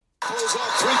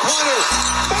three-pointer.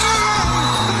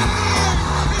 Bang!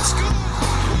 It's good.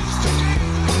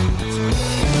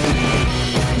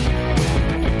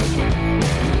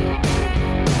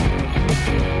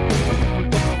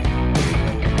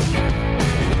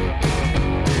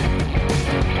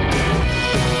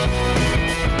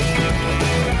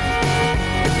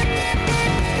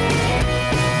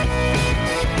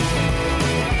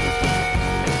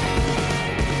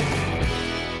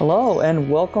 Hello and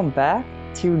welcome back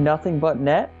to Nothing But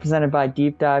Net, presented by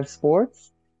Deep Dive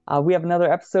Sports. We have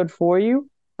another episode for you.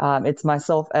 It's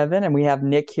myself, Evan, and we have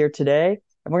Nick here today.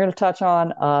 And we're going to touch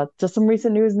on just some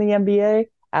recent news in the NBA.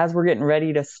 As we're getting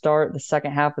ready to start the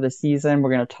second half of the season, we're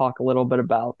going to talk a little bit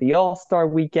about the All-Star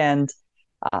weekend,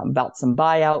 about some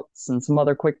buyouts and some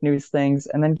other quick news things,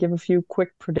 and then give a few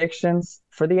quick predictions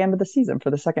for the end of the season,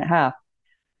 for the second half.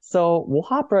 So we'll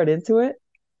hop right into it,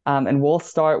 and we'll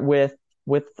start with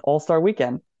All-Star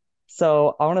Weekend.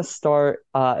 So I want to start,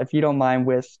 if you don't mind,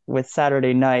 with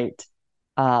Saturday night.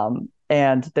 And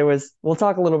we'll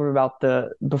talk a little bit about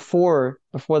the before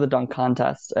the dunk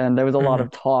contest, and there was a lot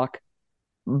of talk,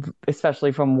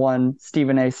 especially from one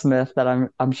Stephen A. Smith that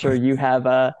I'm sure you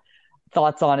have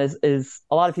thoughts on. Is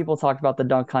a lot of people talked about the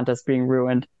dunk contest being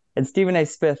ruined, and Stephen A.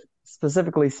 Smith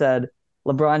specifically said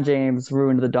LeBron James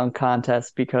ruined the dunk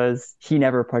contest because he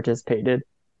never participated.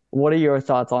 What are your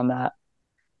thoughts on that?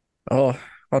 Oh,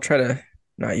 I'll try to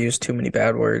not use too many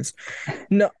bad words.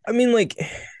 No, I mean, like,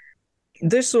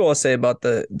 this is what I'll say about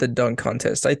the dunk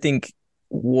contest. I think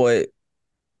what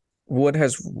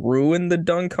has ruined the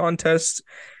dunk contest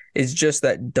is just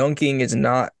that dunking is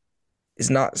not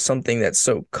something that's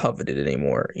so coveted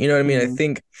anymore. You know what I mean?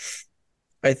 Mm-hmm.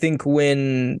 I think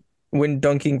when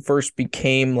dunking first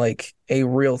became like a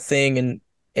real thing,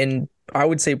 and I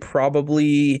would say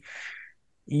probably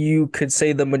you could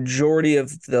say the majority of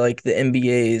the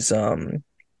NBA's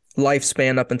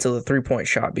lifespan up until the 3-point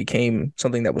shot became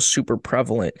something that was super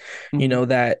prevalent. You Mm-hmm. know,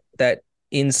 that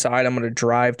inside I'm going to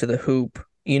drive to the hoop.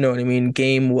 You know what I mean?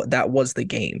 That was the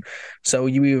game. So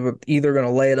you were either going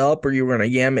to lay it up or you were going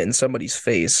to yam it in somebody's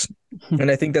face.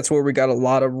 And I think that's where we got a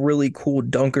lot of really cool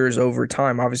dunkers over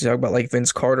time. Obviously, talk about like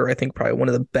Vince Carter. I think probably one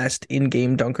of the best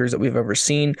in-game dunkers that we've ever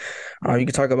seen. You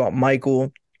could talk about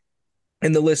Michael,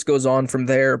 and the list goes on from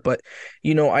there. But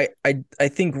I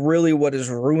think really what has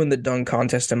ruined the dunk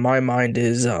contest in my mind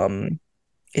is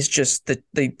just that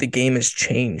the game has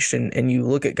changed, and you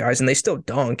look at guys and they still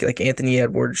dunk like Anthony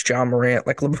Edwards, John Morant,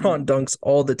 like LeBron dunks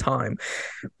all the time.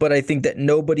 But I think that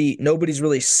nobody's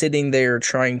really sitting there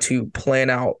trying to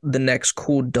plan out the next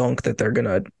cool dunk that they're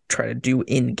gonna try to do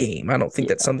in game. I don't think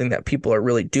that's Yeah. something that people are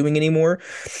really doing anymore.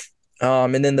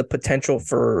 And then the potential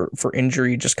for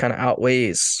injury just kind of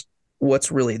outweighs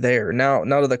what's really there. Now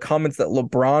to the comments that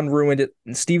LeBron ruined it,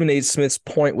 and Stephen A. Smith's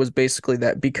point was basically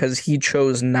that because he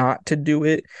chose not to do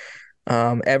it,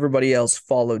 everybody else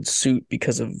followed suit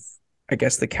because of, I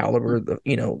guess, the caliber,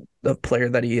 the player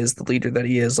that he is, the leader that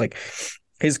he is. Like,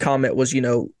 his comment was,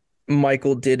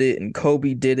 Michael did it and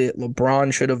Kobe did it.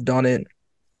 LeBron should have done it.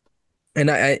 And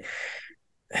I,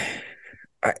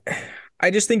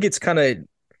 I just think it's kind of,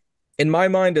 in my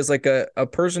mind, as like a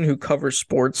person who covers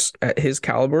sports at his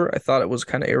caliber, I thought it was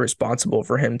kind of irresponsible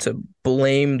for him to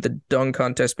blame the dunk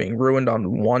contest being ruined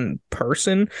on one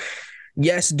person.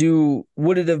 Yes,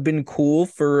 would it have been cool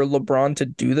for LeBron to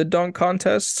do the dunk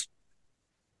contest?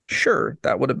 Sure,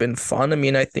 that would have been fun. I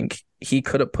mean, I think he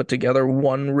could have put together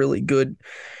one really good,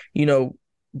 you know,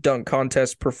 dunk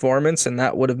contest performance, and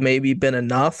that would have maybe been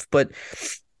enough. But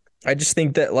I just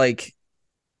think that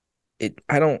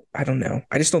I don't know.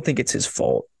 I just don't think it's his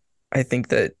fault. I think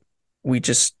that we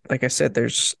just, like I said,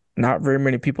 there's not very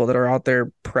many people that are out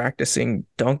there practicing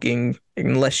dunking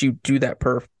unless you do that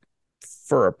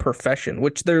for a profession,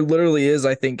 which there literally is,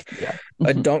 I think, Yeah.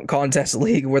 a dunk contest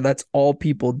league where that's all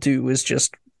people do is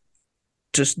just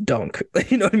dunk.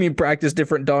 You know what I mean? Practice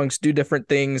different dunks, do different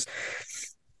things.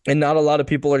 And not a lot of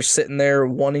people are sitting there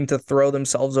wanting to throw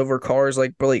themselves over cars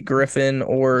like Blake Griffin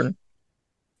or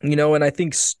and I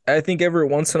think every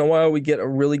once in a while we get a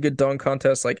really good dunk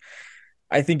contest. Like,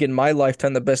 I think in my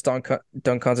lifetime the best dunk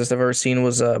contest I've ever seen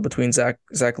was between Zach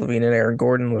LaVine and Aaron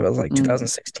Gordon. It was like Mm.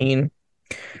 2016.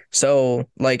 So,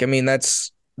 like, I mean,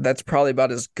 that's probably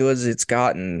about as good as it's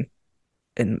gotten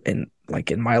in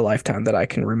my lifetime that I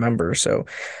can remember. So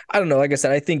I don't know. Like I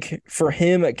said, I think for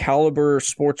him, a caliber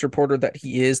sports reporter that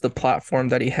he is, the platform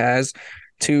that he has,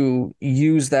 to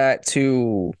use that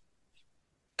to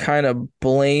kind of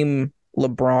blame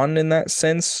LeBron in that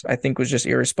sense, I think was just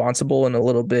irresponsible and a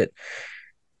little bit.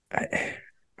 I,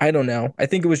 I don't know. I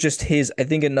think it was just I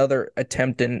think another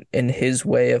attempt in his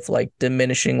way of like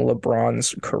diminishing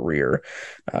LeBron's career,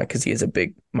 because he is a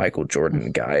big Michael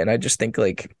Jordan guy, and I just think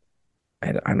like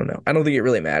I don't know. I don't think it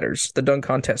really matters. The dunk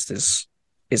contest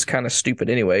is kind of stupid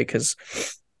anyway, because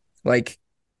like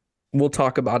we'll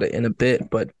talk about it in a bit,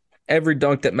 but every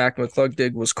dunk that Mac McClung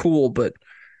did was cool, but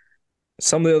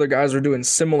some of the other guys were doing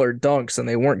similar dunks and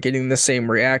they weren't getting the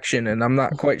same reaction. And I'm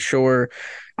not quite sure.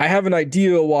 I have an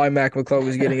idea why Mac McClung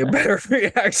was getting a better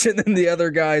reaction than the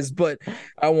other guys, but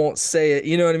I won't say it.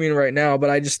 You know what I mean right now. But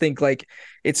I just think like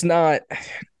it's not.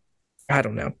 I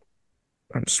don't know.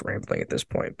 I'm just rambling at this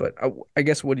point, but I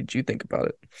guess what did you think about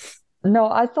it? No,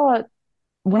 I thought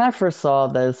when I first saw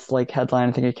this like headline,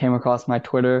 I think it came across my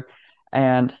Twitter,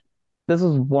 and this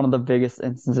was one of the biggest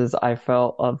instances I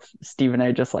felt of Stephen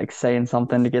A. just like saying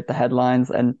something to get the headlines,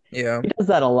 and Yeah, he does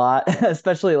that a lot,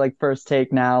 especially like First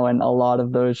Take now and a lot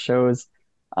of those shows,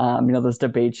 those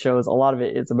debate shows. A lot of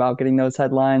it is about getting those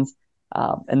headlines,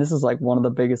 and this is like one of the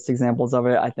biggest examples of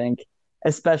it, I think,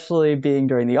 especially being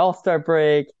during the All-Star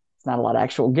break. It's not a lot of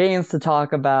actual games to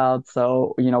talk about,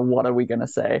 so what are we gonna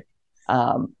say?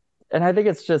 Um, and I think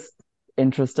it's just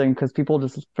interesting because people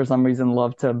just for some reason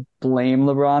love to blame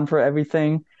LeBron for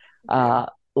everything. yeah.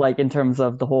 Like in terms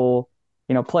of the whole,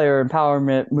 player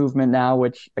empowerment movement now,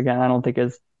 which again I don't think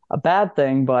is a bad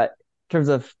thing, but in terms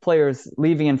of players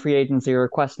leaving in free agency or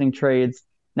requesting trades,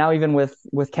 now even with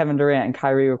Kevin Durant and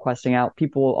Kyrie requesting out,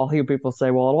 I'll hear people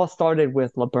say, well, it all started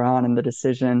with LeBron and the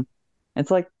decision. It's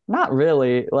like, not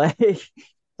really.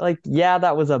 Like yeah,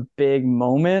 that was a big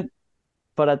moment,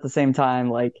 but at the same time,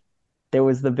 like there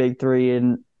was the big three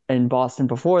in Boston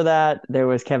before that. There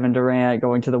was Kevin Durant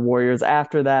going to the Warriors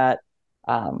after that.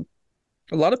 Um,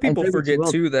 A lot of and people Travis forget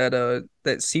Wilt, too that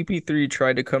CP3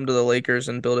 tried to come to the Lakers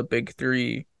and build a big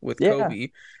three with yeah, Kobe.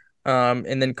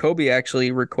 And then Kobe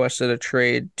actually requested a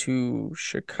trade to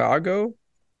Chicago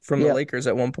from the yeah, Lakers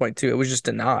at one point too. It was just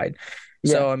denied.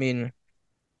 yeah, So I mean,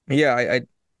 yeah, I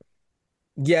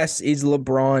yes, is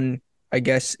LeBron, I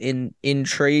guess, in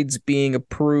trades being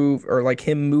approved or like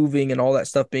him moving and all that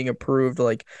stuff being approved,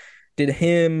 like did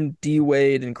him, D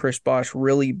Wade, and Chris Bosh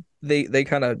really they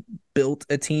kind of built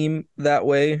a team that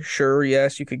way? Sure,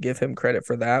 yes, you could give him credit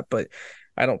for that, but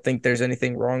I don't think there's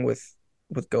anything wrong with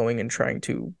going and trying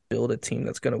to build a team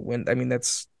that's going to win. I mean,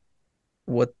 that's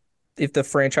what if the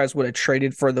franchise would have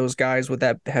traded for those guys, would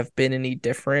that have been any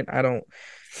different? I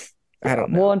yeah.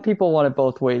 don't Well, know. and people want it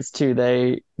both ways too.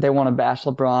 They want to bash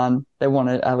LeBron. They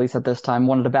wanted, at least at this time,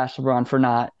 wanted to bash LeBron for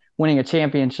not winning a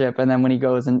championship, and then when he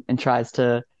goes and tries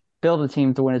to build a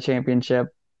team to win a championship,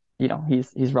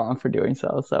 he's wrong for doing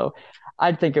so. So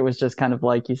I think it was just kind of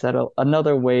like you said,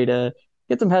 another way to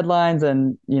get some headlines.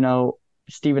 And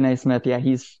Stephen A. Smith, yeah,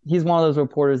 he's one of those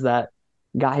reporters that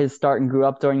got his start and grew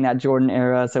up during that Jordan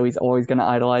era, so he's always going to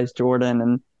idolize Jordan,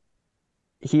 and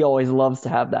he always loves to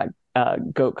have that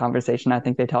goat conversation. I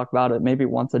think they talk about it maybe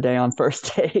once a day on First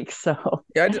Take. So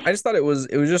Yeah, I just thought it was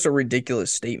just a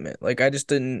ridiculous statement. Like I just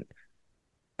didn't.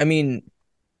 I mean,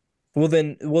 well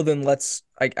then let's.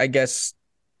 I guess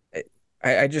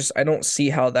I don't see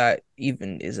how that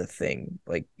even is a thing.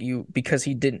 Like you because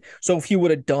he didn't. So if he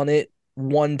would have done it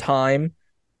one time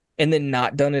and then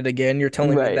not done it again, you're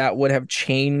telling me right, that would have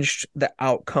changed the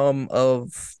outcome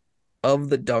of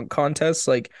the dunk contest?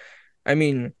 Like, I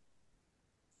mean,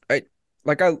 I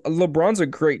LeBron's a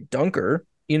great dunker.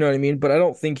 You know what I mean? But I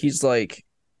don't think he's like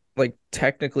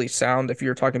technically sound if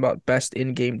you're talking about best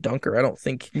in-game dunker. I don't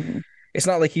think mm-hmm. it's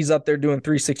not like he's up there doing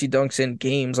 360 dunks in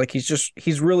games. Like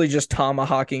he's really just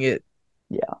tomahawking it,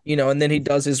 Yeah, and then he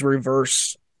does his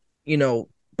reverse,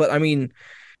 but I mean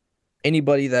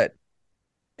anybody that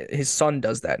his son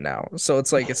does that now. So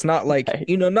it's like it's not like, right.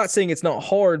 I'm not saying it's not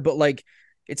hard, but like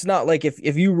it's not like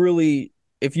if you really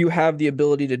if you have the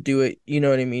ability to do it, you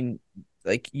know what I mean?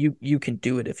 Like you can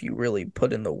do it if you really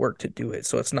put in the work to do it.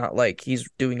 So it's not like he's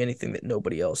doing anything that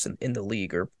nobody else in the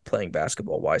league or playing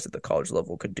basketball wise at the college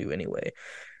level could do anyway.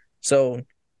 So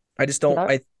I just don't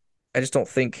Yeah, I just don't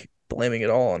think blaming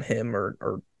it all on him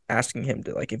or asking him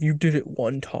to like if you did it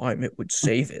one time it would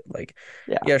save it. Like,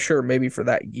 yeah, yeah, sure, maybe for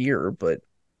that year, but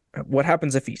what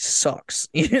happens if he sucks?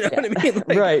 You know yeah. what I mean?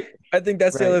 Like, Right, I think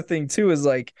that's the right. other thing too is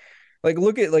like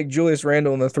look at like Julius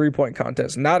Randle in the 3-point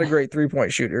contest. Not a great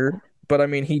 3-point shooter, but I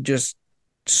mean he just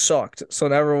sucked. So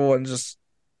now everyone just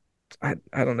I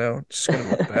don't know, just gonna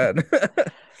look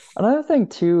bad. Another thing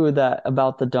too that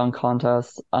about the dunk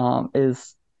contest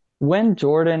is when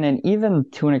Jordan and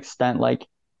even to an extent like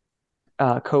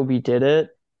Kobe did it,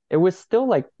 it was still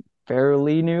like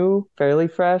fairly new, fairly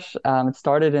fresh. It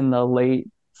started in the late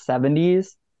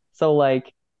 70s. So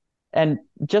like, and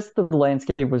just the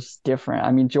landscape was different.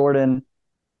 I mean, Jordan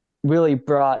really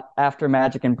brought, after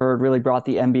Magic and Bird, really brought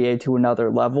the NBA to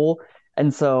another level.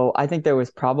 And so I think there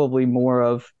was probably more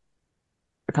of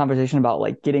a conversation about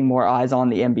like getting more eyes on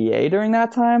the NBA during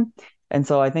that time. And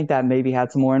so I think that maybe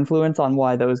had some more influence on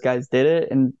why those guys did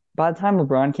it. And by the time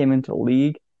LeBron came into the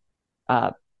league,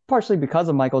 uh, partially because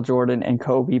of Michael Jordan and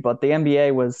Kobe, but the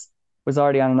NBA was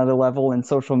already on another level, and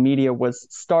social media was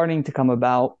starting to come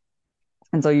about.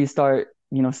 And so you start,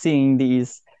 seeing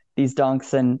these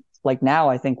dunks, and like now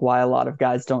I think why a lot of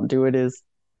guys don't do it is,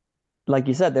 like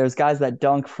you said, there's guys that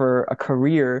dunk for a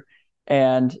career,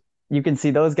 and you can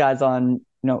see those guys on,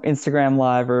 Instagram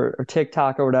Live or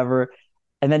TikTok or whatever,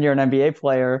 and then you're an NBA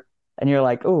player and you're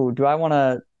like, oh, do I want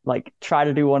to like try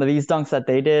to do one of these dunks that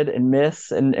they did and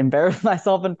miss and embarrass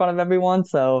myself in front of everyone?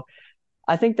 So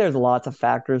I think there's lots of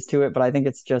factors to it, but I think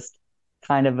it's just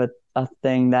kind of a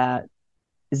thing that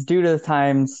is due to the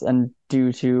times and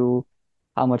due to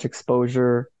how much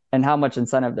exposure and how much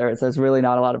incentive there is. There's really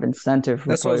not a lot of incentive for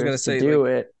That's what I was gonna players to say. do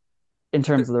Like, it in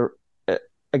terms of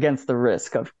against the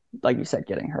risk of, like you said,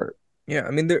 getting hurt. yeah,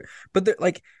 I mean, but they're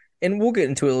like, and we'll get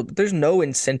into it a little bit. There's no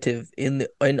incentive in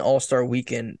All-Star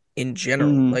Weekend in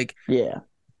general. Yeah.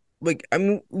 Like I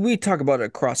mean, we talk about it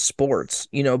across sports,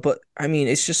 but I mean,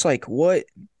 it's just like what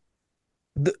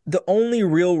the only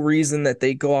real reason that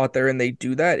they go out there and they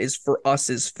do that is for us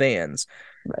as fans.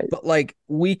 Right. But like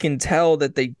we can tell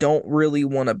that they don't really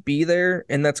want to be there,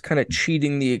 and that's kind of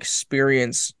cheating the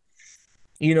experience.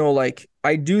 Like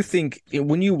I do think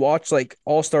when you watch like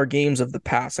all-star games of the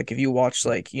past, like if you watch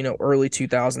like, early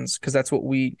 2000s, because that's what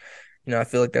I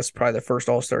feel like that's probably the first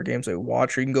all-star games I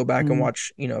watch, or you can go back and Mhm.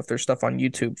 watch, if there's stuff on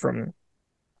YouTube from,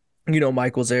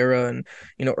 Michael's era and,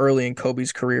 early in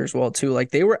Kobe's career as well too. Like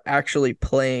they were actually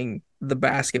playing the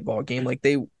basketball game. Like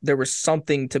there was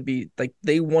something to be like,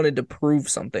 they wanted to prove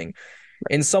something.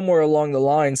 And somewhere along the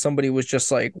line, somebody was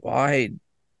just like, why?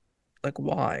 Like,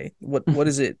 why? What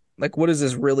is it? Like, what does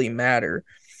this really matter?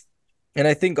 And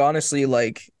I think honestly,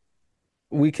 like,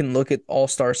 we can look at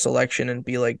all-star selection and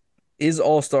be like, is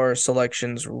all-star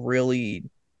selections really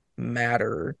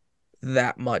matter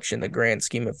that much in the grand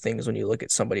scheme of things when you look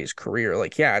at somebody's career?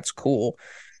 Like, yeah, it's cool.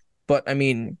 But I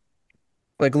mean,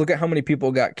 like, look at how many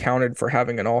people got counted for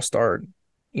having an all-star,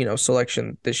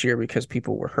 selection this year because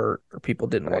people were hurt or people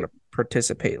didn't want Right. to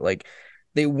participate. Like,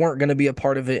 they weren't going to be a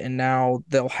part of it, and now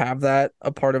they'll have that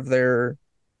a part of their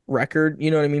record. You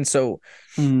know what I mean? So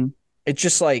Mhm. it's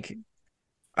just like,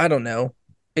 I don't know.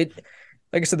 It,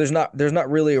 like I said, there's not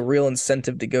really a real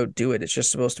incentive to go do it. It's just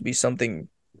supposed to be something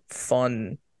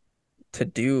fun to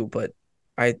do, but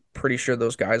I'm pretty sure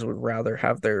those guys would rather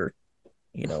have their,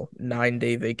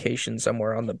 9-day vacation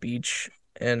somewhere on the beach.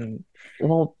 And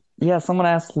Well, yeah, someone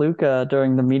asked Luca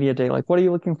during the media day, like, what are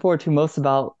you looking forward to most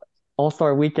about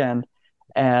All-Star Weekend?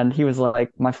 And he was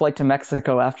like, my flight to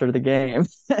Mexico after the game.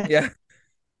 yeah,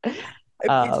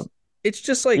 Uh, it's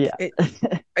just like yeah.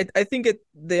 I think at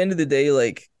the end of the day,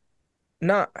 like,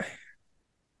 not,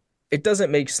 it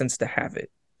doesn't make sense to have it.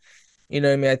 You know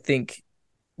what I mean? I think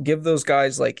give those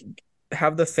guys like,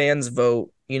 have the fans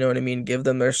vote, you know what I mean? Give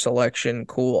them their selection,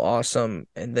 cool, awesome,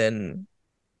 and then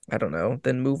I don't know,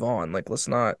 then move on. Like, let's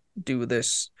not do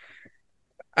this.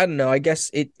 I don't know. I guess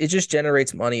it just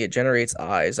generates money. It generates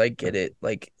eyes. I get it.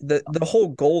 Like the whole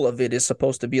goal of it is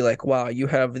supposed to be like, wow, you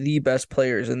have the best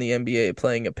players in the NBA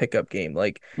playing a pickup game.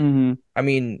 Like, Hmm. I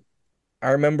mean,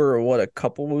 I remember what a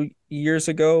couple years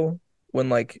ago when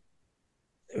like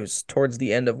it was towards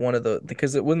the end of one of the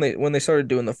because when they started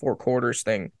doing the four quarters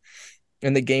thing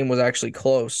and the game was actually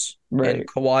close and Right.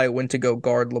 Kawhi went to go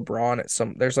guard LeBron at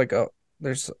some there's a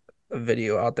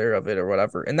video out there of it or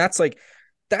whatever. And that's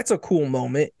a cool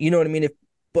moment. You know what I mean?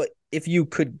 If you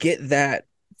could get that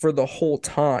for the whole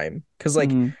time, because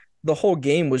like Hmm. the whole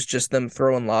game was just them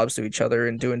throwing lobs to each other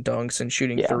and doing dunks and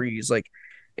shooting Yeah. threes. Like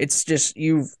it's just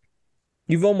you've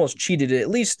almost cheated it. At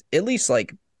least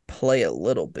like play a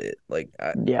little bit. Like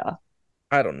Yeah.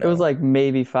 I don't It was know. like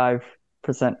maybe 5%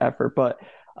 effort, but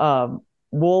um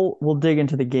we'll dig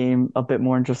into the game a bit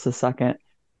more in just a second.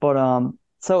 But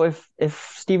so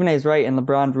if Stephen A is right and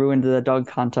LeBron ruined the dunk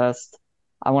contest,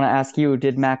 I want to ask you,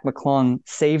 did Mac McClung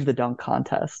save the dunk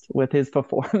contest with his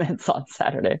performance on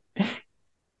Saturday?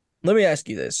 Let me ask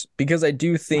you this because I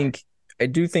do think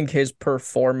his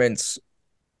performance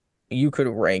you could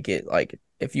rank it like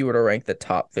if you were to rank the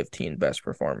top 15 best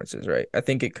performances, right? I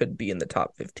think it could be in the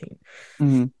top 15.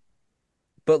 Hmm.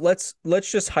 But let's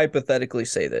just hypothetically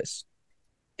say this.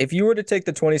 If you were to take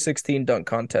the 2016 dunk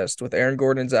contest with Aaron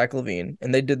Gordon and Zach LaVine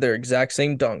and they did their exact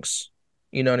same dunks,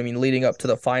 you know what I mean, leading up to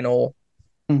the final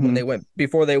when Hmm. they went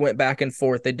before they went back and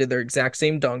forth, they did their exact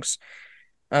same dunks.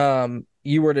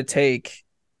 you were to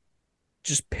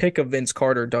just pick a Vince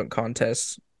Carter dunk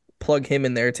contest, plug him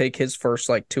in there, take his first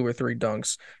like two or three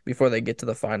dunks before they get to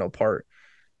the final part.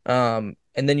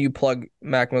 And then you plug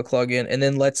Mac McClung in, and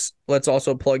then let's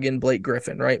also plug in Blake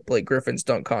Griffin, right? Blake Griffin's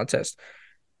dunk contest.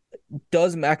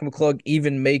 Does Mac McClung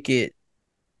even make it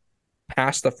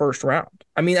past the first round?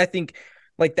 I mean, I think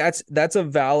like that's a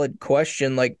valid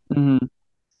question. Like,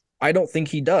 I don't think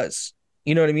he does.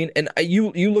 You know what I mean? And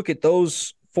you look at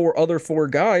those other four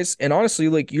guys, and honestly,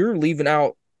 like you're leaving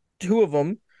out two of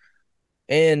them.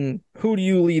 And who do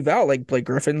you leave out? Like Blake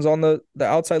Griffin's on the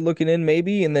outside looking in,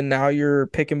 maybe, and then now you're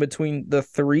picking between the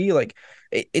three. Like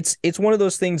it's one of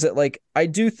those things that like I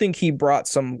do think he brought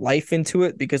some life into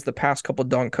it because the past couple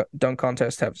dunk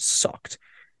contests have sucked.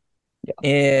 Yeah.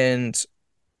 And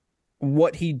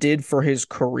what he did for his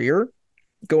career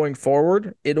going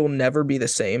forward, it'll never be the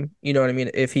same. You know what I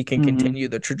mean? If he can continue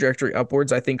the trajectory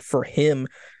upwards, I think for him,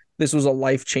 this was a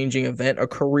life-changing event, a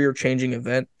career-changing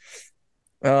event.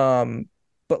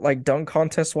 But like dunk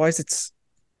contest wise,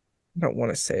 I don't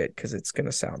want to say it because it's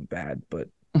gonna sound bad, but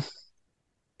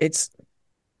it's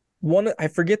one. I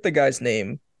forget the guy's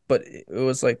name, but it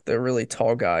was like the really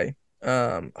tall guy.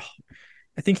 I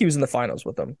think he was in the finals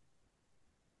with them.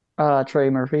 Trey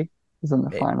Murphy is in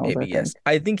the finals, Maybe I think. yes.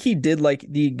 I think he did like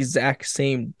the exact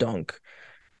same dunk,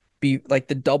 be like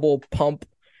the double pump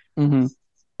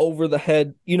over the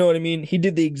head. You know what I mean? He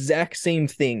did the exact same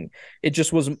thing. It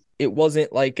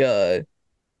wasn't like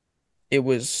it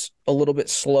was a little bit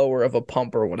slower of a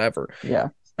pump or whatever. Yeah.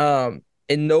 And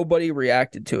nobody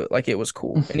reacted to it like it was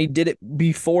cool. And he did it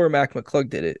before Mac McClung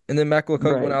did it. And then Mac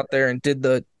McClung went out there and did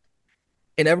and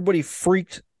everybody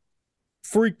freaked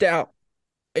out.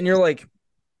 And you're like,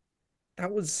 it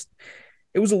was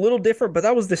a little different, but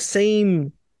that was the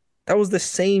same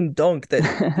dunk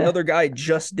that the other guy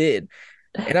just did.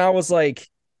 And I was like,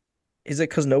 is it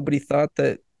because nobody thought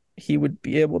that he would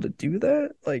be able to do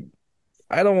that? Like,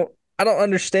 I don't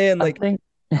understand. Like,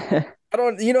 I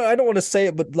don't want to say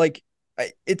it, but like,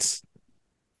 I just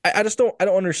don't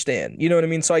understand. You know what I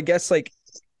mean? So I guess like,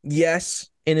 yes,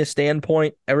 in his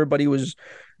standpoint, everybody was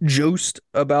juiced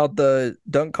about the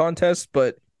dunk contest,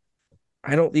 but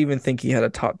I don't even think he had a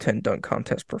top 10 dunk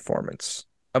contest performance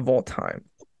of all time.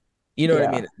 You know what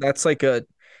I mean? That's like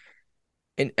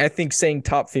and I think saying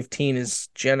top 15 is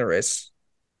generous.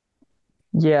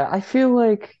 Yeah, I feel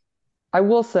like I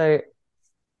will say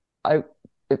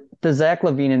the Zach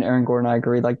LaVine and Aaron Gordon, I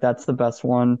agree. Like that's the best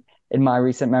one in my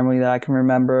recent memory that I can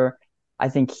remember. I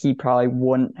think he probably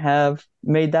wouldn't have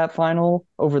made that final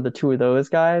over the two of those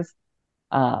guys.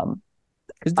 I'd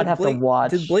have to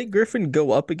watch. Did Blake Griffin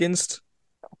go up against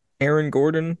Aaron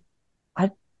Gordon?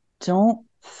 I don't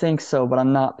think so, but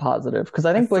I'm not positive because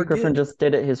I think Blake Griffin just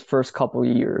did it his first couple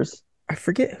years. I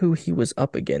forget who he was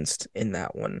up against in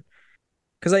that one.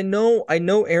 Because I know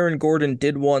Aaron Gordon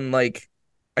did one like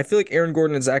I feel like Aaron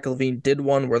Gordon and Zach LaVine did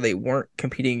one where they weren't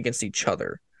competing against each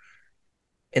other.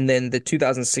 And then the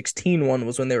 2016 one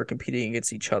was when they were competing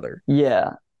against each other.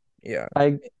 Yeah. Yeah.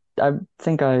 I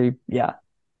think yeah.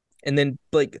 And then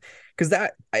Blake, because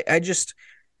that I just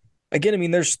again, I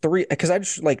mean, there's three because I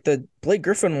just like the Blake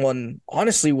Griffin one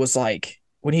honestly was like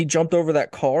when he jumped over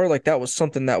that car, like that was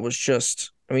something that was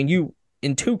just I mean, you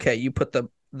in 2K you put the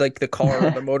car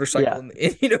or the motorcycle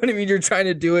in, you know what I mean? You're trying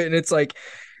to do it and it's like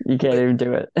you can't even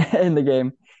do it in the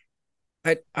game.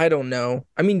 I don't know.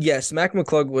 I mean, yes, Mac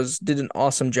McClung did an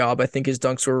awesome job. I think his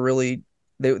dunks were really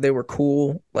they were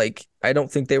cool. Like I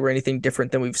don't think they were anything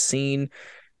different than we've seen.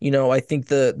 You know, I think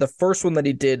the first one that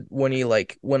he did when he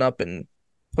like went up and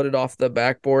put it off the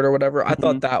backboard or whatever, I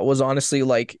thought that was honestly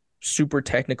like super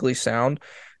technically sound.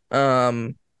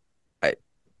 But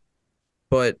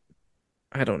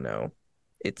I don't know.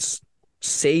 It's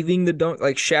saving the dunk,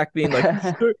 like Shaq being like,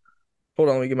 hold on,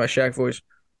 let me get my Shaq voice.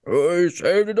 Oh,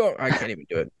 save the dunk. I can't even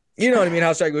do it. You know what I mean?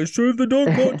 How Shaq goes, save the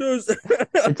dunk contest.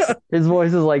 His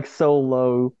voice is like so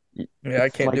low. Yeah, I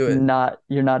can't do it.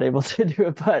 You're not able to do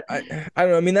it, but I don't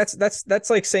know. I mean, that's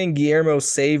like saying Guillermo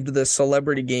saved the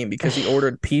celebrity game because he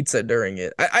ordered pizza during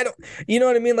it. I don't, you know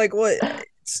what I mean? Like what?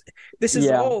 This is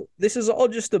all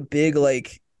just a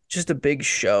big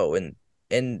show,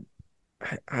 and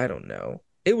I don't know.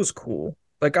 It was cool.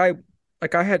 I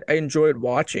enjoyed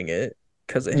watching it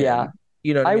because of him.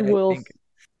 You know what I mean?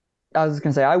 I was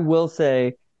gonna say I will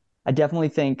say I definitely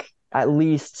think at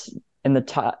least in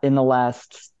the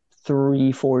last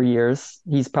 3-4 years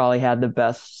he's probably had the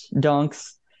best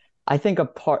dunks. I think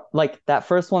like that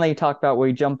first one that you talked about where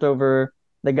he jumped over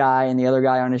the guy and the other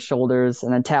guy on his shoulders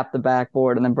and then tapped the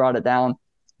backboard and then brought it down.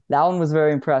 That one was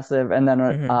very impressive. And then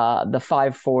the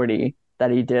 540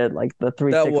 that he did, like the That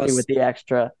 360 with was the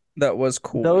extra. that was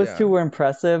cool. Those Yeah. two were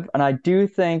impressive, and I do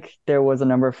think there was a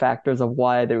number of factors of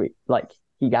why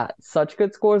he got such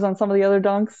good scores on some of the other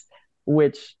dunks,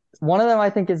 which one of them I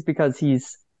think is because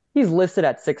he's listed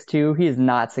at 6'2". He is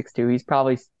not 6'2". He's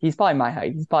probably my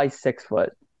height. He's probably 6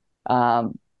 foot.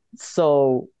 Um,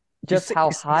 so He's just six, how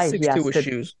he's high he 6'2" has with to,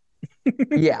 shoes.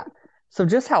 yeah. So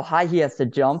just how high he has to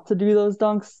jump to do those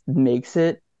dunks makes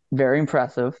it very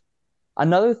impressive.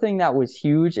 Another thing that was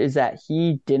huge is that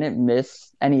he didn't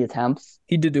miss any attempts.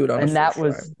 He did do it on the And that first try.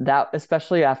 was that,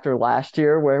 especially after last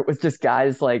year, where it was just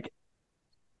guys like,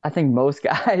 I think most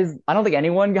guys, I don't think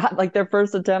anyone got like their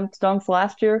first attempt dunks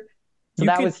last year. So You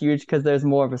that can was huge because there's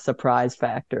more of a surprise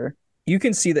factor. you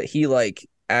can see that he like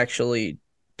actually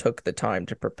took the time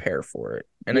to prepare for it.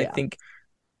 And I Yeah. think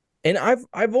and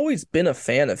I've always been a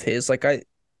fan of his. Like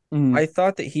Mm, I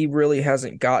thought that he really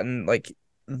hasn't gotten like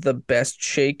the best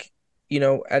shake,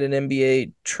 at an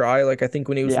NBA try. Like I think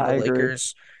when he was in yeah, the I agree.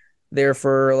 Lakers there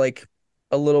for like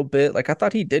a little bit, like I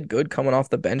thought he did good coming off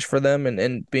the bench for them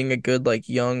and being a good like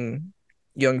young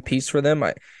piece for them.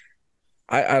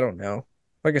 I don't know.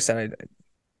 Like I said,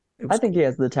 it I was think he cool.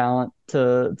 has the talent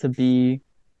to be.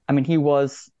 I mean,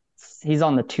 he's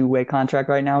on the two-way contract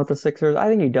right now with the Sixers. I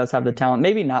think he does have the Mhm. talent.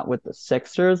 Maybe not with the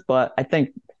Sixers, but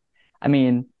I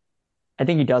mean, I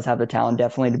think he does have the talent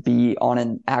definitely to be on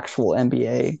an actual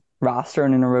NBA roster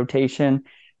and in a rotation.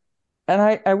 And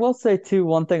I will say too,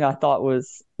 one thing I thought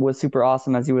was super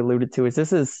awesome, as you alluded to, is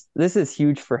this is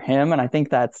huge for him, and I think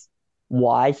that's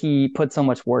why he put so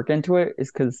much work into it,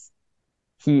 is because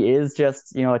he is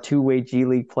just, a two-way G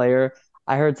League player.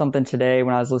 I heard something today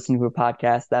when I was listening to a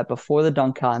podcast that before the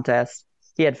dunk contest,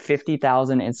 he had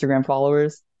 50,000 Instagram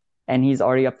followers, and he's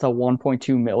already up to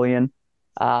 1.2 million.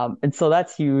 And so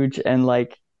that's huge. And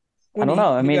like, I When don't he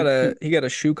know. I he got mean, a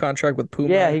shoe contract with Puma,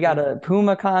 yeah, I he got think. a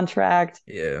Puma contract.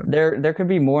 Yeah. There could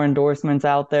be more endorsements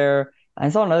out there. I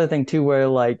saw another thing too, where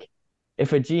like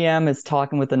if a GM is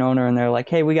talking with an owner and they're like,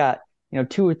 "Hey, we got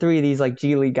two or three of these like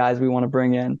G League guys we want to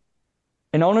bring in,"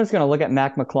 an owner's gonna look at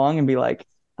Mac McClung and be like,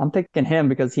 "I'm picking him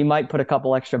because he might put a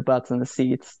couple extra butts in the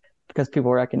seats because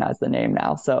people recognize the name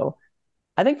now." So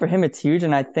I think for him it's huge,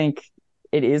 and I think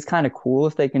it is kind of cool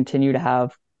if they continue to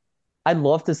have. I'd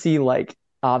love to see like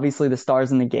obviously the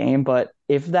stars in the game, but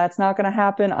if that's not going to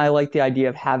happen, I like the idea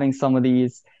of having some of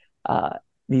uh,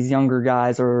 these younger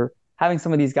guys, or having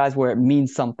some of these guys where it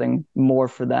means something more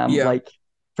for them. Yeah. Like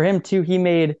for him too, he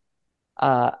made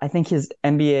I think his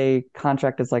NBA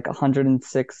contract is like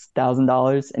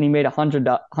 $106,000, and he made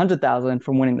 100,000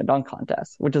 from winning the dunk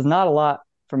contest, which is not a lot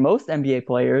for most NBA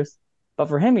players, but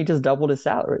for him, he just doubled his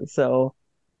salary. So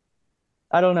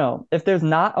I don't know. If there's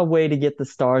not a way to get the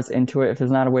stars into it, if there's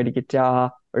not a way to get Ja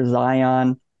or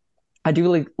Zion, I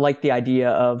do like the idea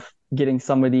of getting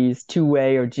some of these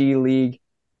two-way or G League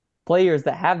players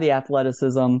that have the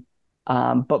athleticism,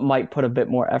 but might put a bit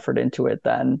more effort into it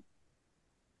than,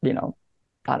 you know,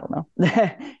 I don't know,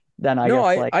 than I No, guess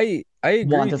I like I I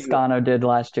agree Juan with you. Toscano did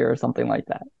last year or something like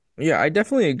that. Yeah, I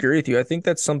definitely agree with you. I think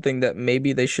that's something that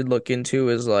maybe they should look into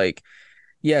is like,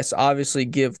 yes, obviously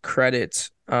give credit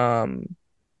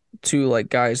to like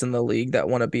guys in the league that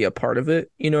want to be a part of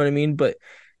it. You know what I mean? But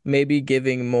maybe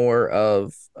giving more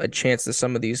of a chance to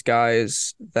some of these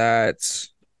guys that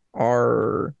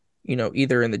are,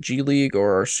 either in the G League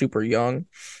or are super young.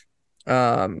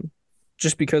 Um,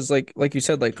 just because like you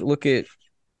said, like look at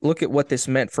what this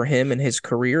meant for him and his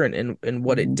career and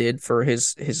what it Mhm. did for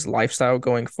his lifestyle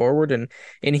going forward and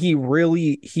he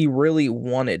really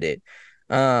wanted it.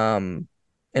 Um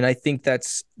and I think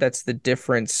that's the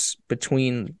difference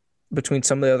between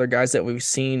some of the other guys that we've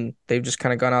seen. They've just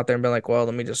kind of gone out there and been like, well,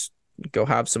 let me just go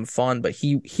have some fun. But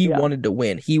he Yeah. wanted to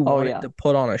win. He Oh wanted yeah. to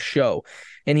put on a show.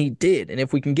 And he did. And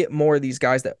if we can get more of these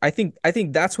guys that I think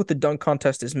that's what the dunk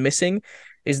contest is missing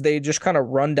is they just kind of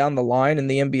run down the line in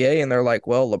the NBA and they're like,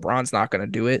 well, LeBron's not going to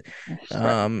do it.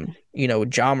 Right.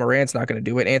 Ja Morant's not going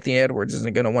to do it. Anthony Edwards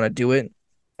isn't going to want to do it.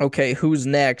 Okay, who's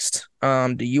next?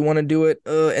 Do you want to do it?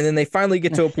 And then they finally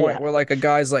get to a point Yeah. where like a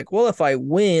guy's like, well, if I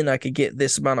win, I could get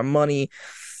this amount of money.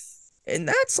 And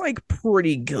that's like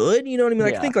pretty good. You know what I mean?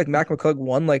 Like I Yeah. think like Mac McClung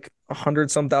won like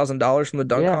 100 some thousand dollars from the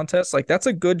dunk Yeah. contest. Like that's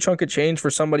a good chunk of change for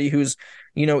somebody who's,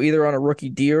 either on a rookie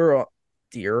deal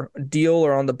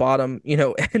or on the bottom,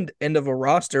 end of a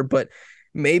roster. But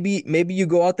maybe you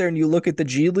go out there and you look at the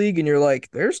G League and you're like,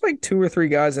 there's like two or three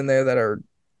guys in there that are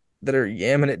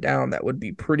yamming it down that would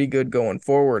be pretty good going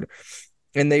forward.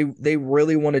 And they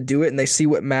really want to do it and they see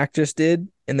what Mac just did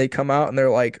and they come out and they're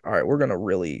like, all right, we're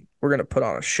gonna put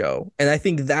on a show. And I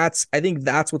think that's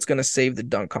what's gonna save the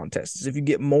dunk contest is if you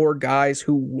get more guys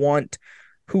who want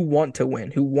who want to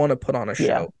win, who want to put on a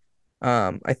Yeah. show.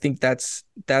 I think that's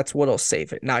what'll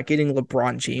save it. Not getting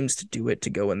LeBron James to do it, to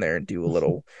go in there and do a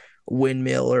little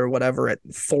windmill or whatever at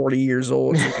 40 years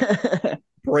old, freaking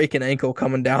break an ankle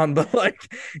coming down, but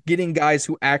like getting guys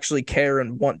who actually care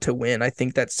and want to win. I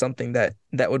think that's something that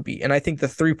would be. And I think the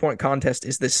 3-point contest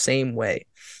is the same way.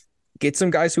 Get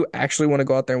some guys who actually want to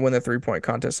go out there and win the 3-point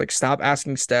contest. Like, stop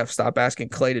asking Steph, stop asking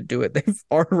Clay to do it. They've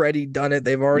already done it.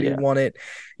 They've already Yeah. won it.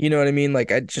 You know what I mean?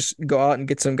 Like, I just go out and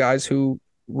get some guys who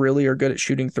really are good at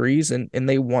shooting threes, and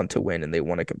they want to win and they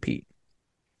want to compete.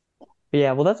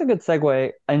 Yeah, well, that's a good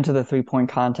segue into the 3-point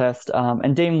contest.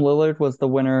 And Dame Lillard was the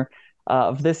winner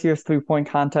of this year's 3-point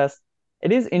contest.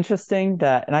 It is interesting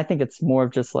that, and I think it's more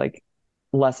of just like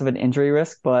less of an injury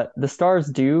risk, but the stars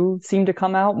do seem to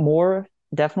come out more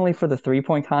definitely for the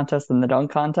 3-point contest than the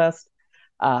dunk contest.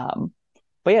 Um,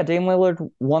 but yeah, Dame Lillard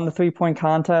won the 3-point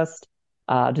contest.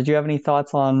 Did you have any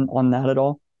thoughts on that at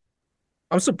all?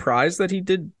 I'm surprised that he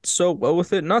did so well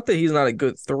with it. Not that he's not a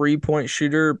good 3-point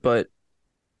shooter, but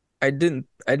I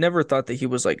never thought that he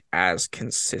was like as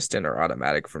consistent or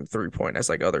automatic from 3-point as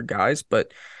like other guys.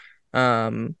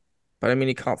 Um, but I mean,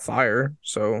 he caught fire,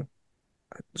 so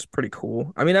it's pretty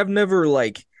cool. I mean, I've never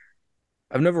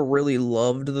really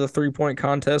loved the 3-point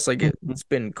contest. Like, Mhm. it's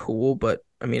been cool, but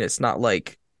I mean, it's not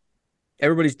like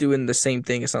everybody's doing the same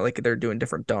thing. It's not like they're doing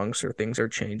different dunks or things are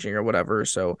changing or whatever.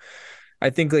 So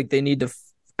I think like they need to.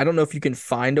 I don't know if you can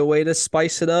find a way to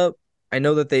spice it up. I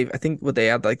know that I think what they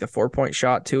add like the 4-point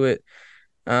shot to it.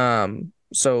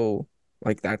 So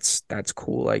like that's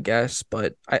cool, I guess.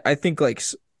 But I think like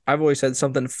I've always said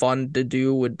something fun to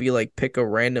do would be like pick a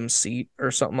random seat or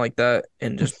something like that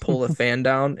and just pull a fan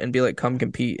down and be like, come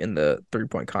compete in the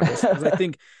 3-point contest. Because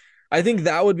I think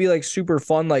that would be like super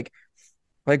fun. Like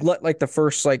let like the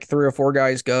first like 3 or 4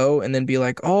 guys go and then be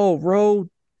like, oh, row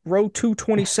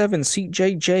 227, seat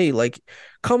JJ, like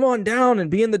come on down and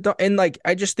be in the and like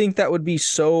I just think that would be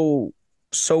so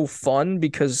fun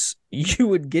because you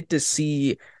would get to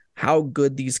see how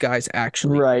good these guys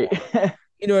actually Right. are.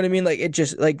 You know what I mean? Like, it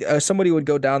just like somebody would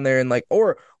go down there and like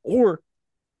or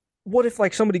what if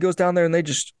like somebody goes down there and they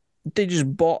just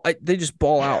ball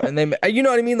out and they, you know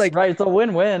what I mean? Like, Right, it's a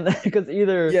win-win because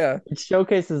either yeah, it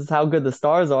showcases how good the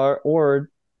stars are, or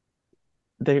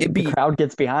it'd the be crowd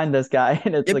gets behind this guy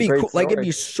and it's it'd a be great cool. Like, it'd story.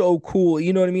 be so cool.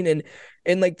 You know what I mean?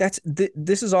 And like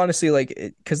this is honestly like,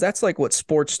 because that's like what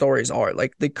sports stories are.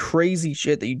 Like, the crazy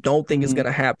shit that you don't think is Mhm.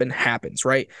 gonna happen happens,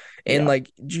 right? And Yeah.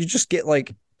 like you just get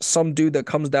like some dude that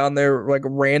comes down there, like a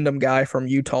random guy from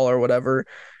Utah or whatever,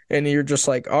 and you're just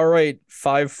like, all right,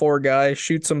 5'4" guy,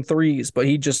 shoot some threes, but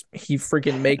he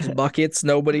freaking makes buckets.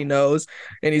 Nobody knows,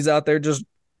 and he's out there just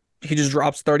he just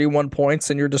drops 31 points,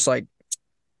 and you're just like,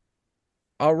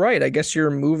 all right, I guess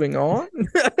you're moving on.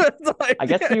 I Like,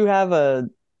 guess you have a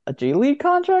G League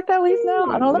contract at least now?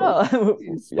 I don't know.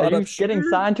 Are spot you up getting shooter.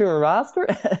 signed to a roster?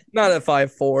 Not at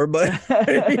 5'4", but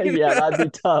I mean, Yeah,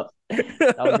 that'd be tough.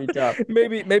 That would be tough.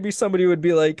 maybe somebody would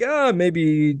be like,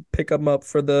 maybe pick him up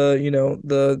for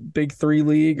the big three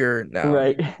league, or no,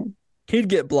 Right. he'd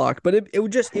get blocked. But it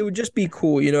would just be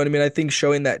cool, you know what I mean? I think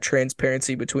showing that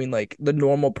transparency between like the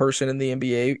normal person in the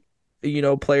NBA,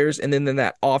 players, and then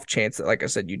that off chance that, like I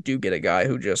said, you do get a guy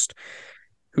who just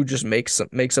makes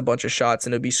a bunch of shots,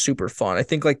 and it'd be super fun. I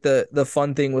think like the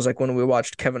fun thing was like when we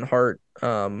watched Kevin Hart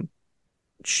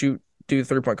shoot do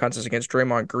the 3-point contest against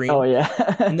Draymond Oh Green.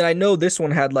 yeah. And then I know this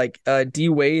one had like D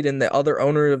Wade and the other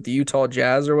owner of the Utah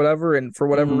Jazz or whatever, and for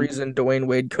whatever Mhm. reason Dwayne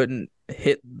Wade couldn't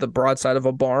hit the broadside of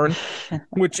a barn,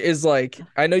 which is like,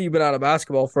 I know you've been out of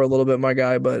basketball for a little bit, my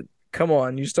guy, but come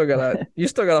on, you still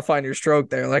gotta find your stroke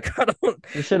there. Like, I don't,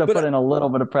 You should have put but in a little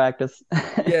bit of practice.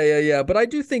 yeah. But I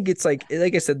do think it's like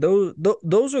I said,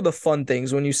 those are the fun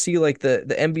things when you see like the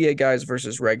NBA guys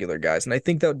versus regular guys, and I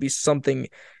think that would be something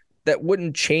that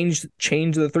wouldn't change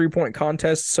the 3-point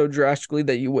contest so drastically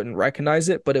that you wouldn't recognize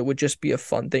it, but it would just be a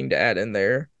fun thing to add in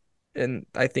there, and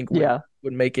I think Yeah.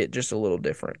 would make it just a little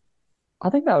different. I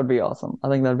think that would be awesome. I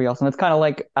think that'd be awesome. It's kind of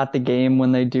like at the game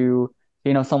when they do,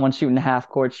 someone shooting a half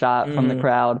court shot from the Hmm.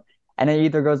 crowd, and it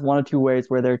either goes one of two ways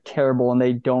where they're terrible and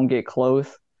they don't get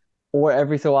close, or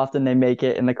every so often they make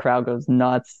it and the crowd goes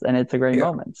nuts and it's a great Yeah,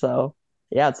 moment. So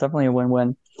yeah, it's definitely a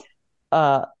win-win.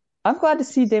 Uh, I'm glad to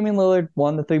see Damian Lillard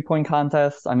won the 3-point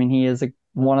contest. I mean, he is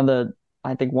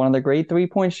I think one of the great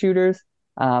 3-point shooters,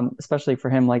 especially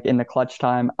for him, like in the clutch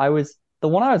time. The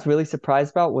one I was really surprised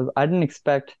about was I didn't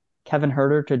expect Kevin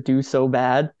Huerter to do so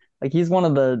bad. Like he's one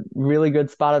of the really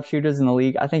good spot up shooters in the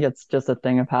league. I think it's just a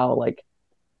thing of how like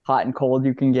hot and cold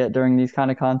you can get during these kind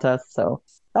of contests. So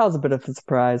that was a bit of a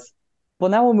surprise.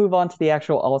 Well, now we'll move on to the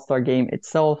actual All-Star game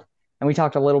itself. And we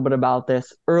talked a little bit about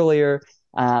this earlier.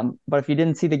 But if you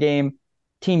didn't see the game,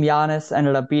 Team Giannis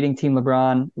ended up beating Team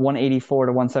LeBron 184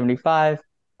 to 175.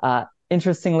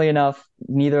 Interestingly enough,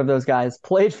 neither of those guys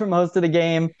played for most of the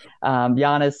game.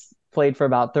 Giannis played for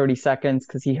about 30 seconds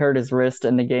because he hurt his wrist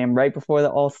in the game right before the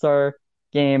All-Star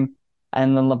game.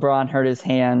 And then LeBron hurt his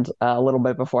hand a little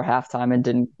bit before halftime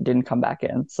and didn't come back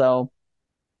in. So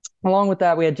along with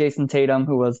that, we had Jason Tatum,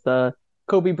 who was the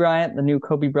new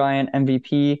Kobe Bryant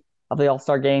MVP of the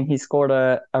All-Star game. He scored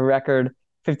a record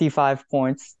 55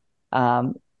 points.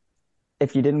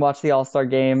 If you didn't watch the All-Star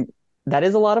game, that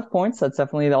is a lot of points. That's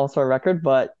definitely the All-Star record.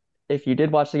 But if you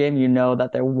did watch the game, you know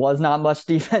that there was not much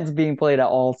defense being played at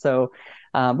all. So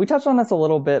we touched on this a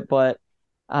little bit, but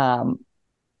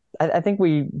I think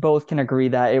we both can agree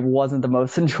that it wasn't the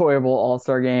most enjoyable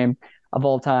All-Star game of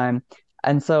all time.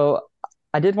 And so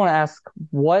I did want to ask,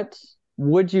 what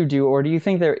would you do, or do you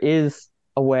think there is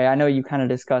a way? I know you kind of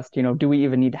discussed, do we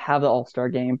even need to have the All-Star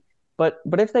game? But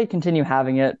if they continue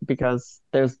having it because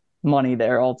there's money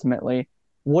there ultimately,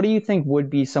 what do you think would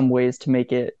be some ways to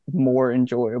make it more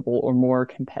enjoyable or more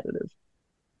competitive?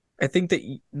 I think that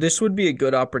this would be a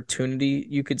good opportunity.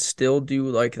 You could still do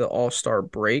like the All-Star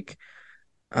break.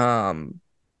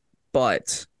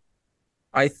 But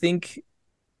I think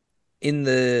in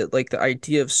the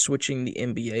idea of switching the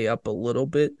NBA up a little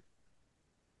bit,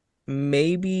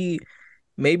 maybe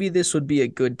this would be a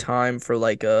good time for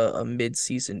like a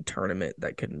mid-season tournament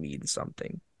that could mean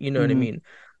something. You know what I Mhm.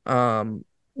 mean?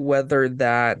 Whether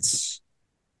that's,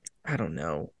 I don't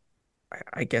know.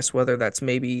 I guess whether that's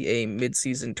maybe a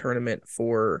mid-season tournament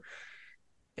for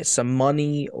some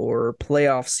money or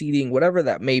playoff seeding, whatever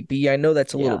that may be. I know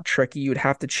that's a little Yeah. tricky. You'd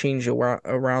have to change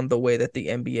around the way that the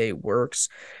NBA works.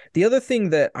 The other thing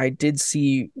that I did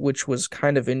see, which was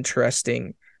kind of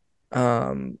interesting,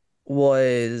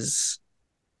 was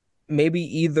maybe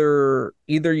either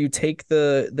you take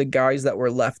the guys that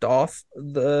were left off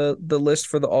the list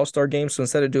for the All-Star game. So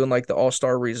instead of doing like the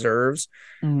All-Star reserves,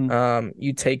 Mhm.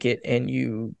 you take it and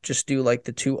you just do like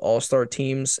the two All-Star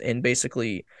teams, and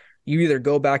basically you either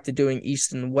go back to doing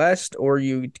East and West or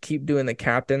you keep doing the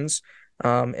captains,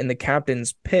 and the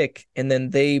captains pick, and then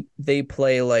they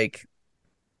play like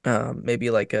maybe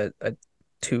like a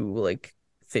two like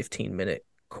 15-minute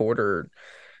quarter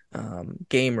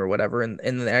game or whatever, and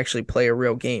then they actually play a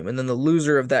real game, and then the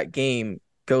loser of that game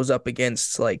goes up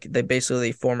against, like,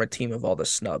 they form a team of all the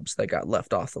snubs that got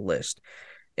left off the list,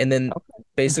 and then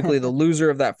basically the loser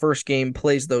of that first game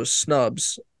plays those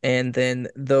snubs, and then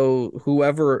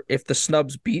if the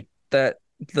snubs beat the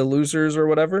losers or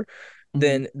whatever, Mhm.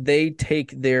 then they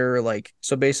take their, like,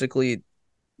 so basically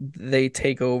they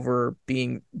take over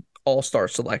being all-star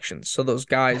selections. So those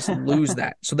guys lose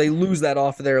that. So they lose that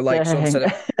off of their, like, so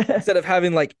Dang. instead of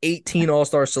having like 18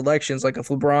 all-star selections, like if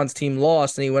LeBron's team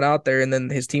lost and he went out there and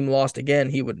then his team lost again,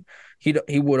 he would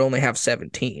only have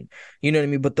 17. You know what I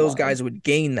mean? But those Wow. guys would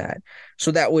gain that.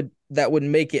 So that would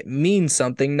make it mean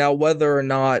something. Now, whether or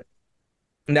not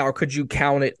now, could you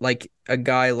count it like a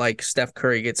guy like Steph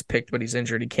Curry gets picked, but he's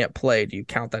injured, he can't play? Do you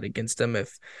count that against him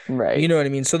if you Right. know what I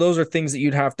mean? So those are things that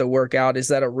you'd have to work out. Is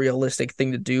that a realistic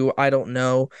thing to do? I don't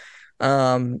know.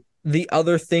 The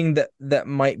other thing that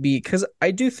might be, because I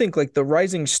do think like the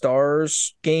Rising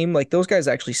Stars game, like those guys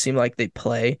actually seem like they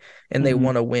play and they Mhm.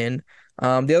 want to win.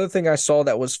 The other thing I saw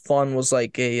that was fun was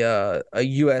like a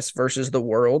US versus the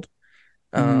world.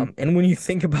 Mhm. And when you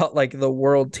think about like the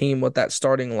world team, what that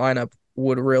starting lineup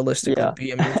would realistically Yeah.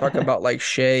 be, I mean, you're talking about like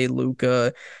Shea,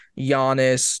 Luka,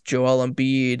 Giannis, Joel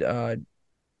Embiid,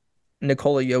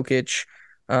 Nikola Jokic.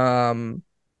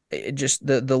 It just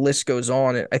the list goes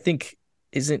on. I think,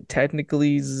 isn't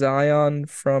technically Zion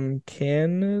from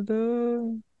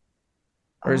Canada,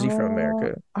 or is he from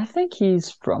America? I think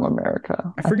he's from America. I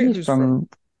I think forget he's who's from. from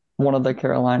one of the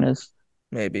Carolinas.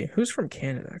 Maybe who's from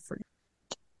Canada? I forget.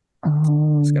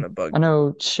 It's gonna bug I me.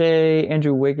 know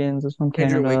Andrew Wiggins is from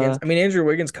Andrew Wiggins. Canada. I mean, Andrew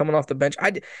Wiggins coming off the bench.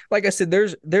 Like I said,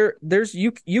 there's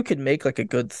you could make like a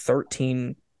good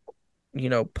 13,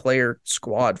 player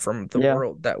squad from the Yeah.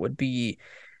 world that would be,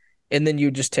 and then you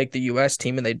just take the US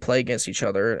team and they'd play against each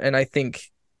other. And I think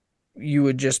you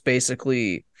would just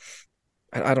basically,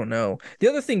 I don't know. The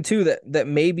other thing too, that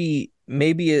maybe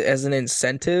as an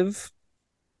incentive,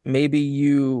 maybe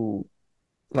you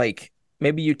like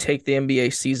maybe you take the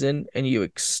NBA season and you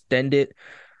extend it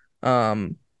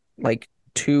like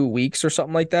 2 weeks or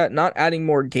something like that, not adding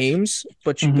more games,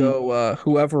 but you Hmm. go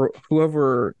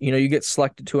whoever you get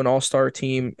selected to an all-star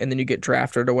team, and then you get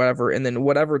drafted or whatever, and then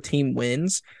whatever team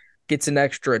wins gets an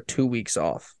extra 2 weeks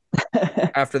off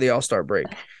after the all-star break.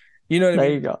 You know what I There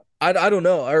mean? you go. I don't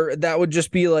know, or that would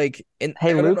just be like, and Hey,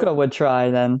 I don't know. Luca would try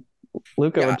then.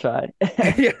 Luka Yeah. would try.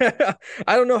 Yeah.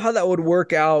 I don't know how that would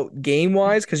work out game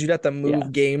wise because you'd have to Yeah.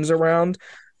 move games around.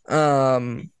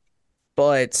 Um,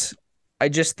 but I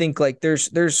just think like there's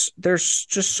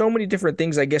just so many different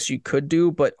things I guess you could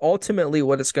do, but ultimately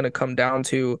what it's going to come down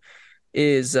to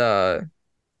is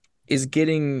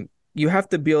getting you have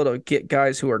to be able to get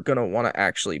guys who are going to want to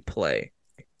actually play.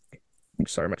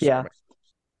 Sorry. Yeah.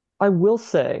 I will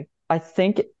say, I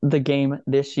think the game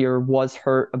this year was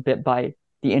hurt a bit by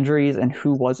the injuries and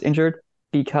who was injured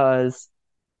because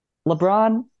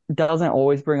LeBron doesn't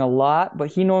always bring a lot, but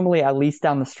he normally, at least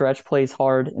down the stretch, plays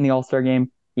hard in the All-Star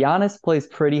game. Giannis plays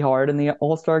pretty hard in the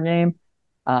All-Star game.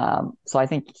 So I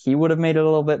think he would have made it a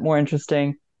little bit more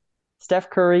interesting. Steph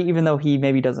Curry, even though he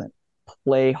maybe doesn't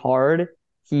play hard,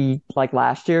 he like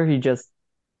last year, he just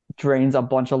drains a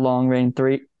bunch of long range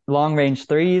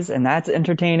threes, and that's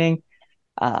entertaining.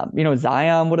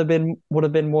 Zion would have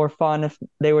been more fun if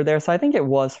they were there. So I think it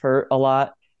was hurt a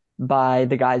lot by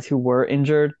the guys who were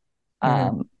injured. Hmm.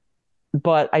 Um,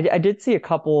 but I did see a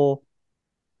couple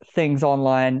things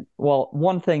online. Well,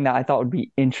 one thing that I thought would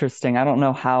be interesting. I don't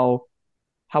know how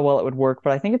well it would work,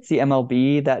 but I think it's the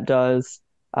MLB that does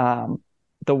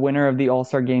the winner of the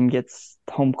All-Star game gets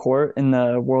home court in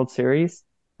the World Series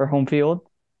or home field.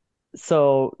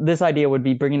 So this idea would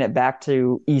be bringing it back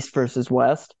to East versus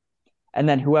West, and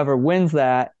then whoever wins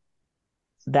that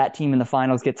team in the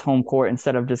finals gets home court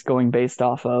instead of just going based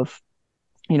off of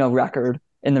record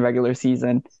in the regular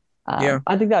season. Yeah.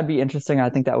 I think that'd be interesting. I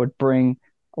think that would bring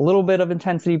a little bit of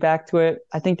intensity back to it.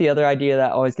 I think the other idea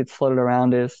that always gets floated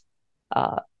around is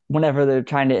uh, whenever they're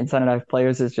trying to incentivize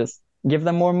players is just give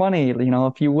them more money.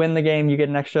 If you win the game, you get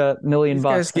an extra million These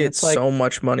guys bucks, and get it's like, so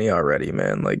much money already,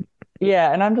 man. Like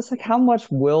yeah, and I'm just like, how much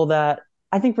will that?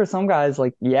 I think for some guys,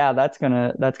 like, yeah, that's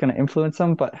gonna influence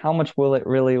them, but how much will it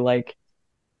really like?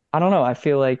 I don't know. I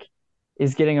feel like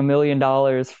is getting $1 million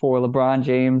for LeBron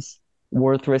James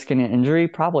worth risking an injury?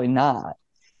 Probably not.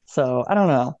 So I don't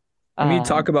know. I mean,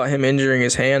 talk Um, about him injuring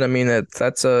his hand. I mean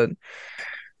that's a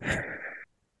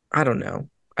I don't know.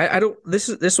 I don't this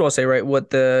is what I'll say, right? What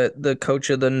the coach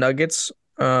of the Nuggets,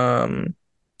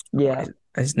 yeah,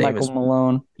 his name Michael is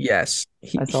Malone. yes.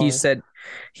 He I he saw it. said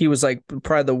he was like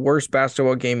probably the worst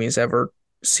basketball game he's ever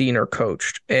seen or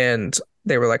coached. And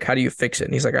they were like, "How do you fix it?"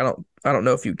 And he's like, "I don't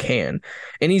know if you can."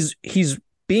 And he's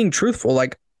being truthful.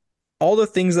 Like all the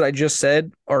things that I just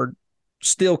said are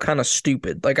still kind of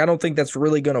stupid. Like I don't think that's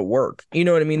really going to work. You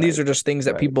know what I mean? These Right, are just things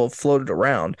that right, people have floated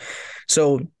around.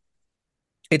 So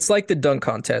it's like the dunk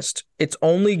contest. It's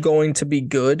only going to be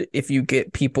good if you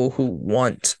get people to who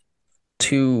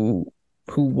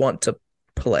want to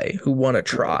play, who want to right.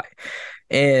 try.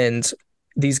 And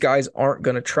these guys aren't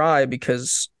going to try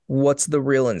because what's the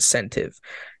real incentive?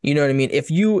 You know what I mean? If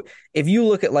you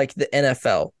look at like the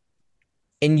NFL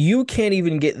and you can't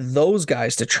even get those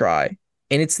guys to try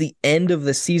and it's the end of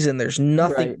the season, there's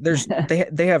nothing Right.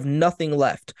 they have nothing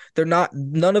left.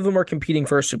 None of them are competing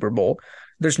for a Super Bowl.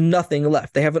 There's nothing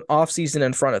left. They have an off season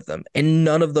in front of them and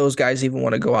none of those guys even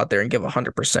want to go out there and give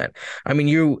 100%. I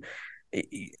mean,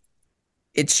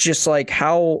 it's just like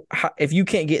how if you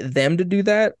can't get them to do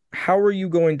that, how are you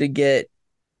going to get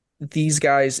these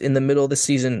guys in the middle of the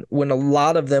season when a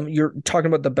lot of them, you're talking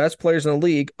about the best players in the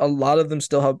league, a lot of them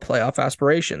still have playoff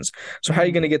aspirations. So how are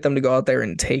you going to Mhm. get them to go out there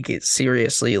and take it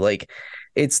seriously? Like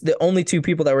it's the only two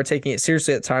people that were taking it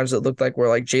seriously at times that looked like were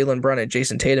like Jalen Brown and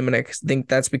Jason Tatum. And I think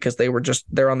that's because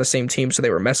they're on the same team. So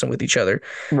they were messing with each other.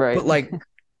 Right. But like,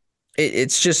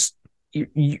 it's just,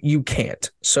 you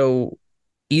can't. So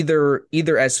either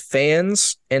as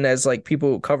fans and as like people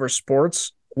who cover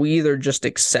sports, we either just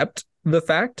accept the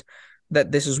fact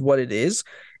that this is what it is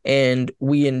and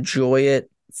we enjoy it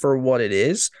for what it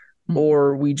is, Mhm.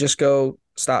 or we just go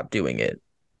stop doing it.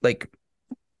 Like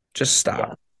just Yeah.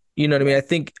 stop. You know what I mean?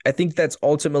 Yeah. I think that's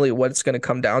ultimately what it's going to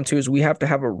come down to is we have to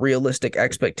have a realistic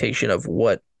expectation of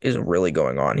what is really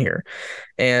going on here.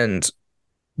 And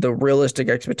the realistic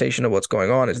expectation of what's going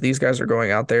on is these guys are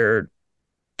going out there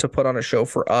to put on a show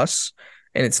for us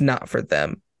and it's not for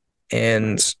them.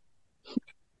 And Right.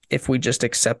 if we just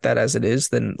accept that as it is,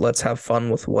 then let's have fun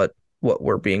with what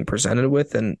we're being presented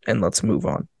with and let's move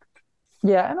on.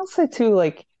 Yeah, and I'll say too,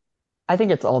 like, I think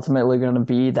it's ultimately going to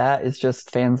be that it's just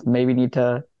fans maybe need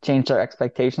to change their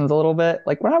expectations a little bit.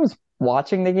 Like when I was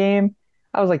watching the game,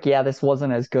 I was like, yeah, this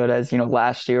wasn't as good as,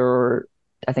 last year, or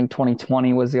I think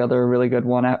 2020 was the other really good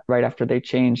one right after they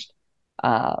changed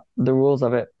the rules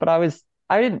of it. But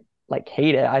I didn't like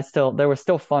hate it. There were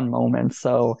still fun moments.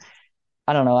 So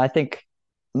I don't know. I think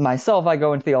myself, I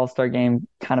go into the All-Star game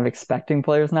kind of expecting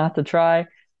players not to try.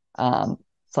 Um,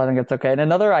 so I think it's okay. And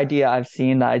another idea I've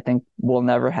seen that I think will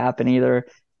never happen either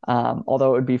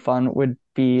Although it would be fun, would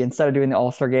be instead of doing the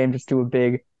All-Star game, just do a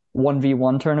big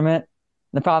 1v1 tournament.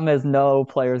 The problem is no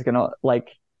player is gonna like.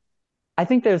 I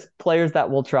think there's players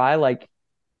that will try, like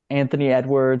Anthony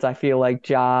Edwards. I feel like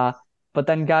Ja, but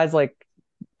then guys like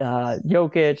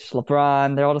Jokic,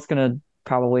 LeBron, they're all just gonna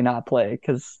probably not play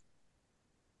because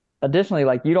additionally,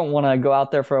 like you don't want to go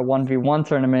out there for a 1v1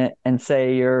 tournament and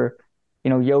say you're,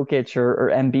 Jokic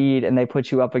or Embiid, and they put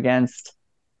you up against,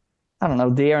 I don't know,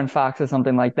 De'Aaron Fox or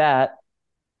something like that,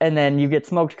 and then you get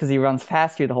smoked because he runs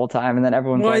past you the whole time, and then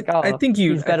everyone's like, "Oh, I think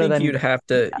he's better than." you'd have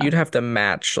to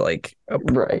match like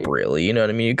appropriately. You know what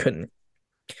I mean? You can't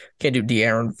do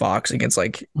De'Aaron Fox against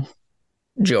like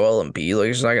Joel Embiid. Like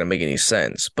it's not gonna make any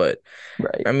sense. But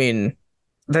Right. I mean,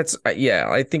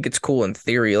 I think it's cool in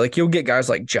theory. Like you'll get guys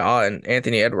like Ja and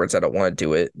Anthony Edwards that don't want to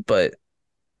do it, but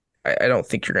I don't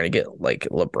think you're gonna get like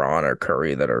LeBron or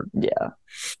Curry that are. Yeah.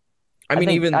 I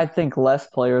I think less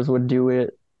players would do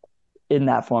it in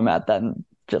that format than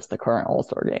just the current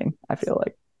All-Star game, I feel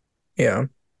like. Yeah.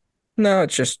 No,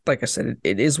 it's just like I said,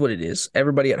 it is what it is.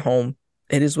 Everybody at home,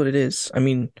 it is what it is. I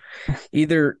mean,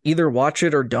 either watch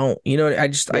it or don't. I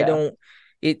don't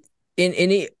it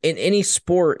in any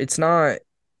sport, it's not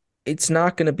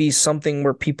going to be something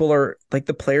where people are like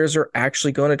the players are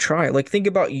actually going to try. Like think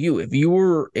about you. If you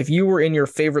were in your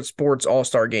favorite sports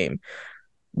all-star game,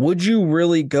 would you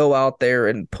really go out there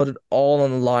and put it all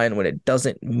on the line when it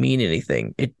doesn't mean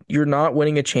anything? You're not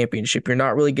winning a championship. You're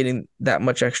not really getting that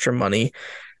much extra money.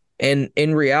 And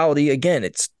in reality, again,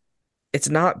 it's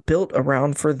not built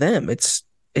around for them. It's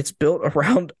built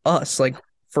around us, like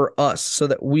for us, so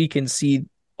that we can see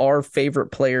our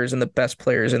favorite players and the best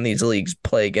players in these leagues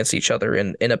play against each other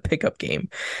in a pickup game.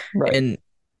 Right. And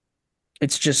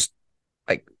it's just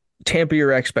like temper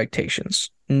your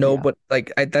expectations. No, Yeah. but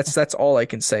like that's all I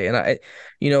can say. And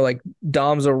like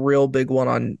Dom's a real big one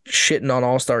on shitting on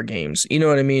all-star games. You know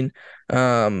what I mean?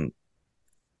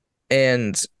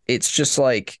 And it's just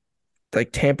like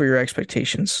temper your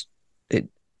expectations. It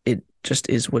just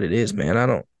is what it is, man. I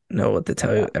don't know what to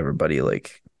tell everybody.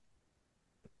 Like,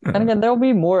 And again, there'll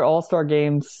be more All-Star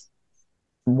games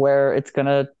where it's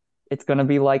gonna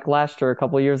be like last year, a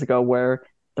couple of years ago, where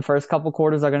the first couple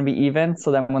quarters are gonna be even.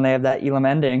 So then when they have that Elam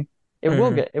ending, it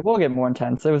will get more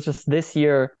intense. It was just this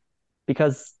year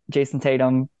because Jason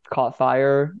Tatum caught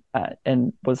fire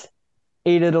and was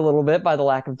aided a little bit by the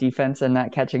lack of defense and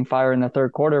not catching fire in the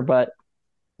third quarter, but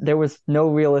there was no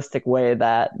realistic way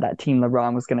that Team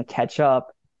LeBron was going to catch up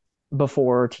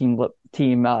before Team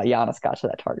Giannis got to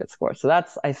that target score. So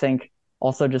that's, I think,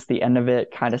 also just the end of it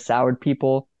kind of soured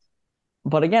people.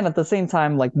 But again, at the same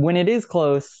time, like when it is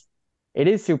close, it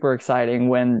is super exciting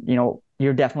when,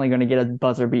 you're definitely going to get a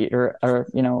buzzer beat or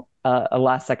a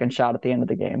last second shot at the end of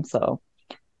the game. So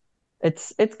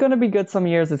it's going to be good some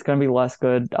years. It's going to be less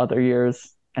good other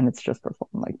years. And it's just for fun,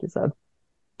 like you said.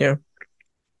 Yeah.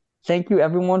 Thank you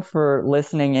everyone for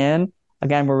listening in.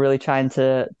 Again, we're really trying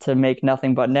to make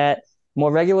Nothing But Net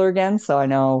more regular again. So I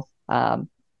know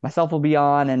myself will be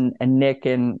on and Nick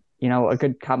and, a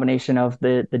good combination of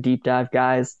the deep dive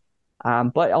guys.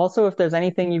 But also if there's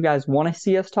anything you guys want to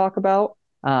see us talk about,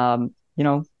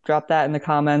 drop that in the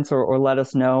comments or let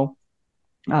us know.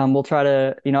 We'll try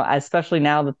to, especially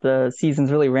now that the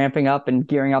season's really ramping up and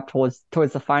gearing up towards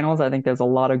the finals, I think there's a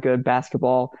lot of good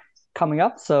basketball coming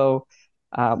up. So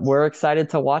we're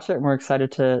excited to watch it and we're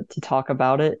excited to talk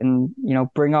about it and,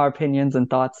 bring our opinions and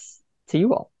thoughts to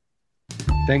you all.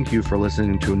 Thank you for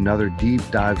listening to another Deep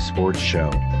Dive Sports show.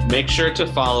 Make sure to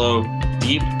follow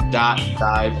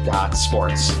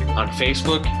deep.dive.sports on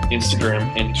Facebook, Instagram,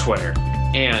 and Twitter.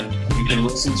 And you can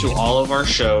listen to all of our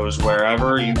shows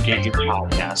wherever you get your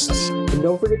podcasts. And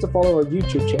don't forget to follow our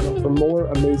YouTube channel for more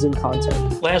amazing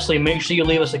content. Lastly, make sure you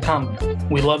leave us a comment.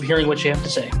 We love hearing what you have to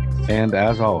say. And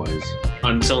as always,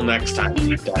 until next time,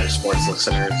 Deep Dive Sports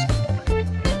listeners.